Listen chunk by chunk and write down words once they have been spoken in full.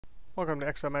Welcome to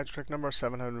Excel Magic Trick number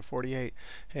 748.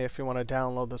 Hey, if you want to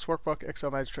download this workbook,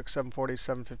 Excel Magic Trick 740,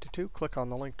 752, click on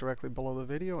the link directly below the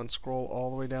video and scroll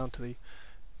all the way down to the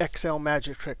Excel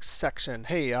Magic Trick section.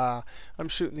 Hey, I'm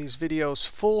shooting these videos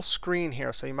full screen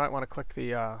here, so you might want to click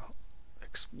the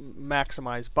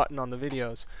maximize button on the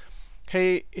videos.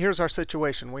 Hey, here's our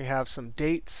situation. We have some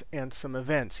dates and some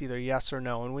events, either yes or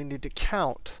no, and we need to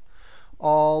count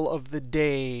all of the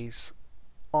days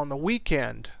on the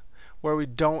weekend where we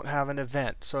don't have an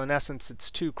event. So in essence,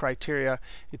 it's two criteria.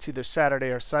 It's either Saturday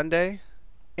or Sunday,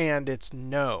 and it's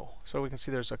no. So we can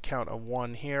see there's a count of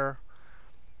 1 here,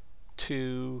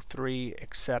 2, 3,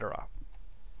 etc.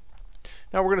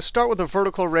 Now we're going to start with a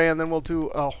vertical array, and then we'll do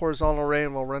a horizontal array,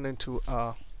 and we'll run into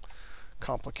a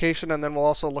complication. And then we'll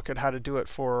also look at how to do it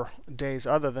for days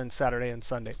other than Saturday and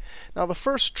Sunday. Now the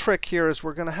first trick here is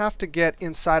we're going to have to get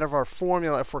inside of our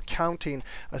formula, if we're counting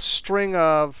a string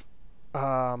of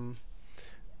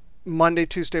Monday,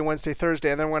 Tuesday, Wednesday,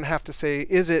 Thursday, and then we're going to have to say,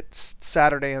 is it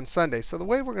Saturday and Sunday? So the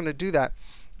way we're going to do that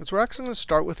is we're actually going to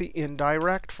start with the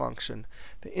indirect function.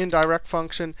 The indirect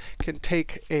function can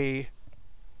take a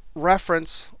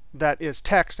reference that is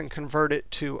text and convert it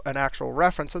to an actual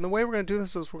reference. And the way we're going to do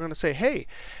this is we're going to say, hey,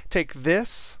 take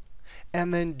this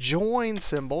and then join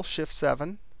symbol, Shift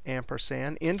 7,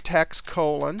 ampersand, in text,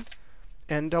 colon,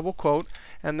 end double quote,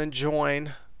 and then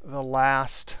join the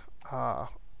last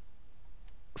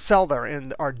cell there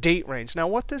in our date range. Now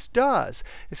what this does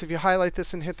is if you highlight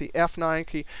this and hit the F9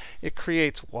 key, it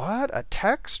creates what? A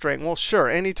text string. Well, sure,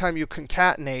 anytime you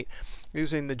concatenate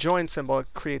using the join symbol,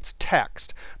 it creates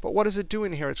text. But what is it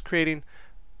doing here? It's creating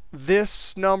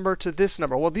this number to this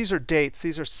number. Well, these are dates.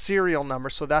 These are serial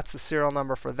numbers. So that's the serial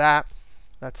number for that.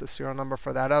 That's the serial number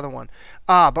for that other one.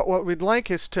 But what we'd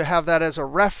like is to have that as a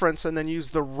reference and then use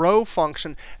the row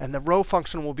function. And the row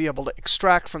function will be able to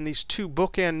extract from these two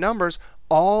bookend numbers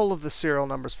all of the serial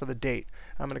numbers for the date.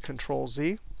 I'm going to Control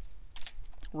Z.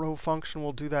 Row function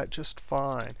will do that just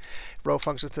fine. Row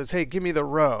function says, hey, give me the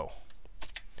row.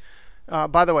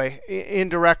 By the way,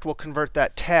 indirect will convert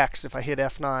that text. If I hit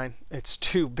F9, it's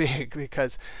too big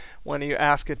because when you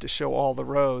ask it to show all the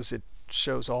rows, it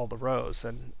shows all the rows.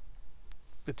 And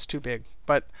it's too big.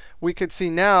 But we could see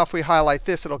now if we highlight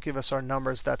this, it'll give us our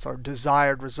numbers. That's our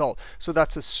desired result. So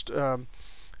that's an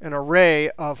array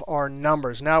of our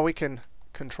numbers. Now we can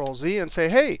Control Z and say,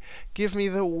 hey, give me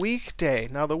the weekday.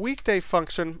 Now the weekday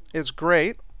function is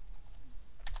great.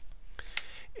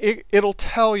 It'll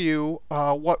tell you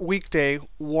what weekday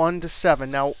 1 to 7.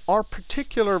 Now our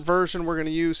particular version we're going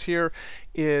to use here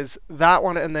is that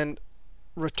one and then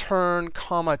return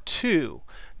comma 2.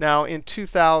 Now in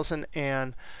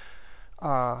 2010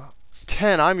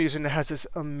 I'm using, it has this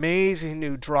amazing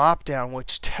new drop down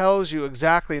which tells you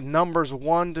exactly numbers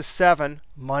 1 to 7,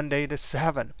 Monday to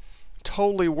 7.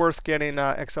 Totally worth getting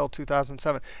Excel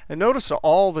 2007. And notice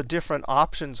all the different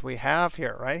options we have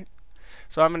here, right?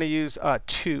 So I'm going to use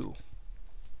 2.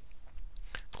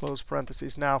 Close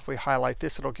parentheses. Now if we highlight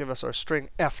this, it'll give us our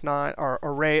string F9, our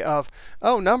array of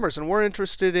numbers. And we're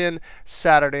interested in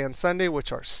Saturday and Sunday,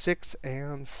 which are 6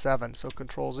 and 7. So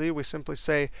Control Z, we simply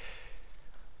say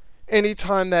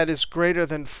anytime that is greater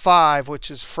than 5,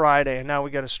 which is Friday. And now we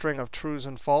get a string of trues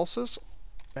and falses.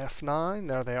 F9,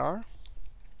 there they are.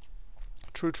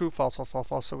 True, true, false, false, false,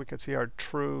 false. So we can see our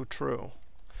true, true.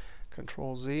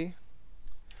 Control Z.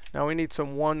 Now we need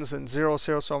some 1s and 0s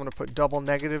here, so I'm going to put double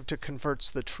negative to convert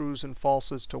the trues and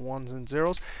falses to 1s and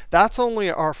 0s. That's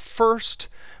only our first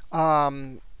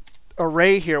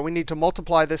array here. We need to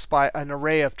multiply this by an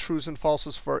array of trues and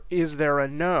falses for is there a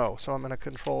no. So I'm going to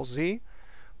Control Z,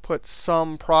 put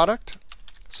sum product.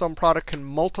 Sum product can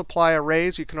multiply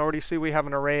arrays. You can already see we have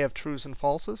an array of trues and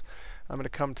falses. I'm going to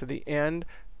come to the end,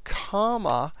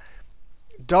 comma,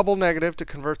 double negative to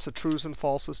convert the trues and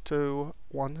falses to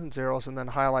 1s and 0s, and then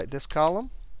highlight this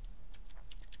column.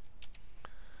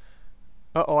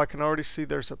 Uh-oh, I can already see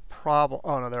there's a problem.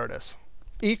 Oh, no, there it is.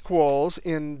 Equals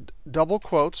in double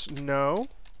quotes, no,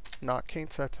 not case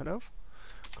sensitive.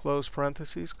 Close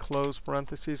parentheses, close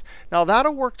parentheses. Now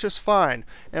that'll work just fine.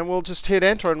 And we'll just hit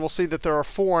Enter, and we'll see that there are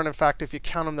 4. And in fact, if you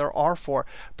count them, there are 4.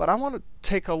 But I want to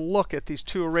take a look at these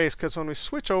two arrays, because when we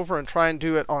switch over and try and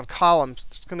do it on columns,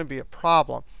 it's going to be a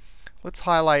problem. Let's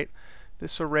highlight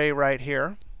this array right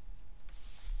here,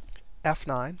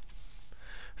 F9.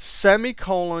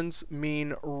 Semicolons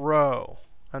mean row.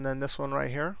 And then this one right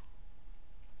here,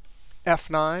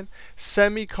 F9.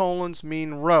 Semicolons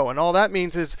mean row. And all that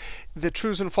means is the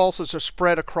trues and falses are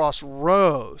spread across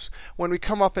rows. When we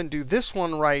come up and do this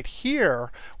one right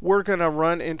here, we're going to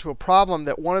run into a problem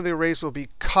that one of the arrays will be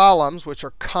columns, which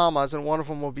are commas, and one of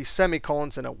them will be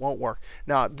semicolons, and it won't work.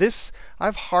 Now, this,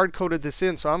 I've hard-coded this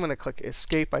in, so I'm going to click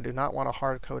Escape. I do not want to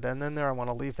hard-code end in there. I want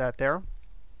to leave that there.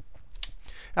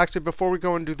 Actually, before we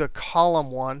go and do the column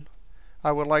one,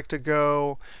 I would like to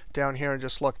go down here and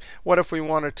just look. What if we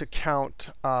wanted to count,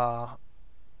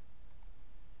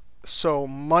 so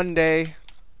Monday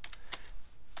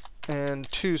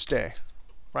and Tuesday,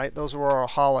 right? Those were our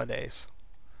holidays.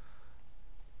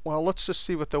 Well, let's just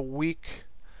see what the week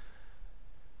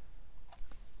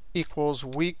equals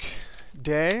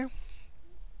weekday. I'm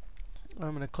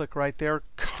going to click right there,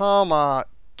 comma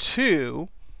 2.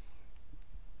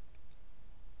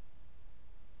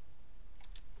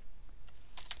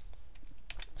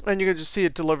 And you can just see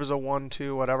it delivers a 1,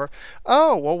 2, whatever.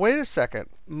 Oh, well, wait a second.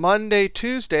 Monday,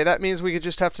 Tuesday, that means we could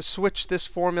just have to switch this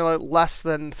formula less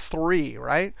than 3,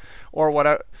 right? Or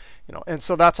whatever. And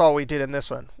so that's all we did in this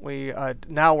one.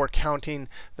 Now we're counting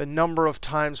the number of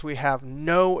times we have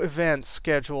no events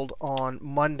scheduled on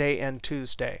Monday and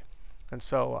Tuesday. And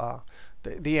so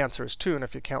the answer is 2. And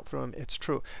if you count through them, it's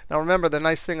true. Now remember, the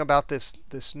nice thing about this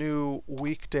new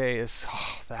weekday is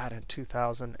that in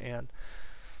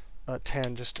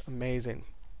 2010, just amazing.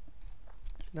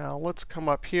 Now let's come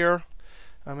up here.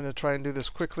 I'm going to try and do this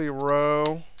quickly.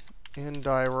 Row,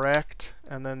 indirect,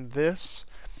 and then this.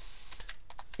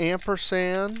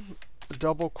 Ampersand,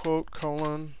 double quote,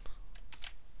 colon.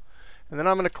 And then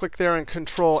I'm going to click there and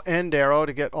control end arrow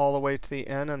to get all the way to the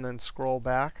end and then scroll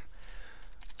back.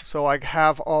 So I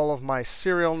have all of my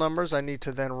serial numbers. I need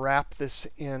to then wrap this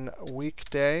in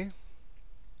weekday,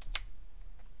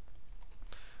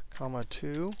 comma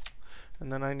 2.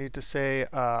 And then I need to say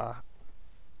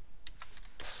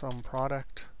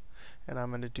SUMPRODUCT. And I'm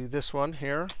going to do this one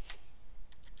here.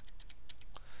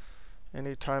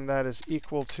 Anytime that is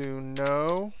equal to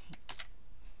no,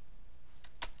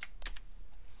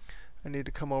 I need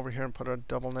to come over here and put a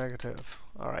double negative.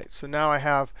 All right, so now I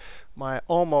have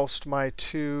almost my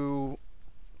 2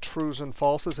 trues and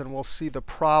falses, and we'll see the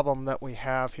problem that we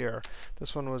have here.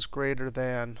 This one was greater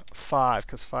than 5,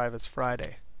 because 5 is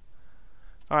Friday.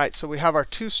 All right, so we have our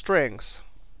 2 strings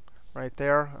right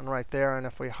there and right there. And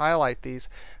if we highlight these,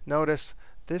 notice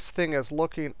this thing is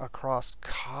looking across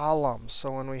columns.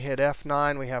 So when we hit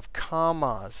F9, we have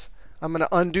commas. I'm going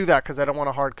to undo that because I don't want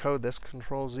to hard code this.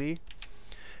 Control Z.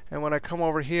 And when I come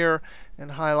over here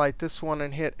and highlight this one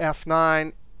and hit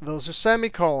F9, those are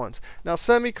semicolons. Now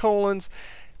semicolons,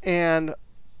 and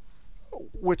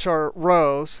which are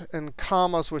rows, and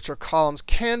commas, which are columns,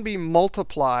 can be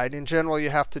multiplied. In general, you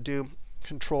have to do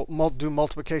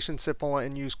multiplication simple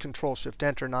and use Control Shift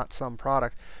Enter, not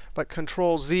SUMPRODUCT. But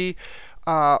Control Z,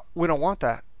 we don't want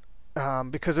that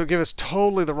because it will give us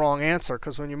totally the wrong answer.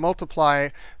 Because when you multiply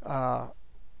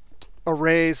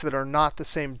arrays that are not the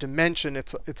same dimension,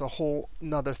 it's a whole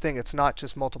nother thing. It's not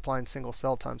just multiplying single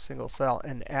cell times single cell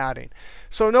and adding.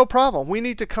 So no problem. We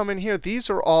need to come in here. These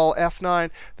are all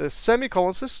F9. The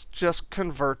semicolons, let's just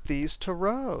convert these to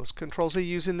rows. Control Z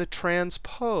using the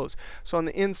transpose. So on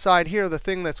the inside here, the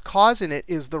thing that's causing it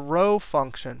is the row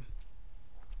function.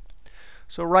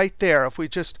 So right there, if we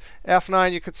just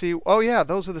F9, you could see, oh yeah,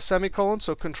 those are the semicolons.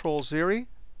 So Control Z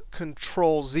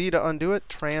to undo it,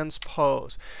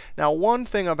 transpose. Now one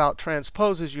thing about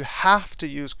transpose is you have to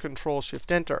use Control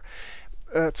Shift Enter.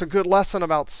 It's a good lesson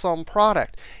about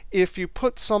SUMPRODUCT. If you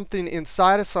put something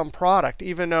inside of SUMPRODUCT,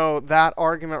 even though that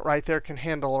argument right there can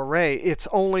handle array, it's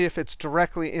only if it's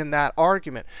directly in that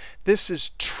argument. This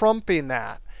is trumping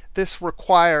that. This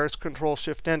requires Control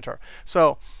Shift Enter.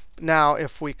 So now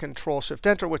if we Control Shift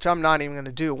Enter, which I'm not even going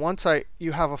to do, once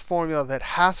you have a formula that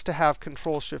has to have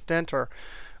Control Shift Enter,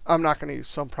 I'm not going to use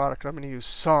SUMPRODUCT. I'm going to use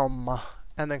sum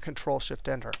and then Control Shift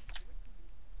Enter.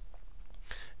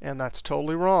 And that's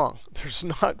totally wrong. There's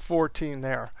not 14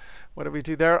 there. What do we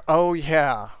do there? Oh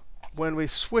yeah. When we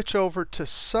switch over to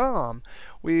sum,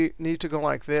 we need to go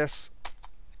like this,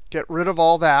 get rid of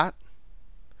all that,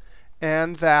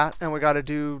 and we got to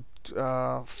do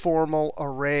formal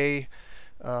array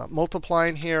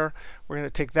multiplying here. We're going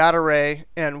to take that array,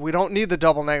 and we don't need the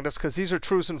double negatives because these are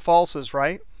trues and falses,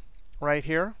 right? Right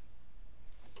here,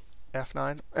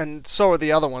 F9. And so are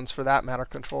the other ones for that matter,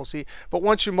 Control Z. But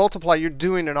once you multiply, you're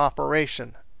doing an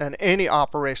operation. And any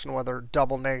operation, whether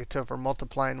double negative or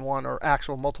multiplying 1 or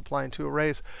actual multiplying 2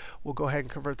 arrays, we'll go ahead and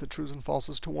convert the trues and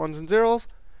falses to 1s and 0s.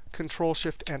 Control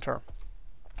Shift Enter.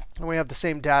 And we have the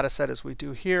same data set as we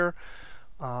do here.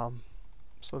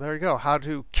 So there you go, how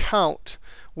to count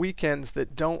weekends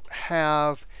that don't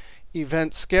have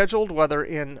events scheduled, whether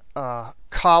in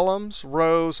columns,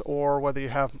 rows, or whether you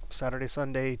have Saturday,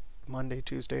 Sunday, Monday,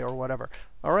 Tuesday, or whatever.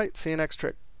 All right, see you next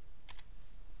trick.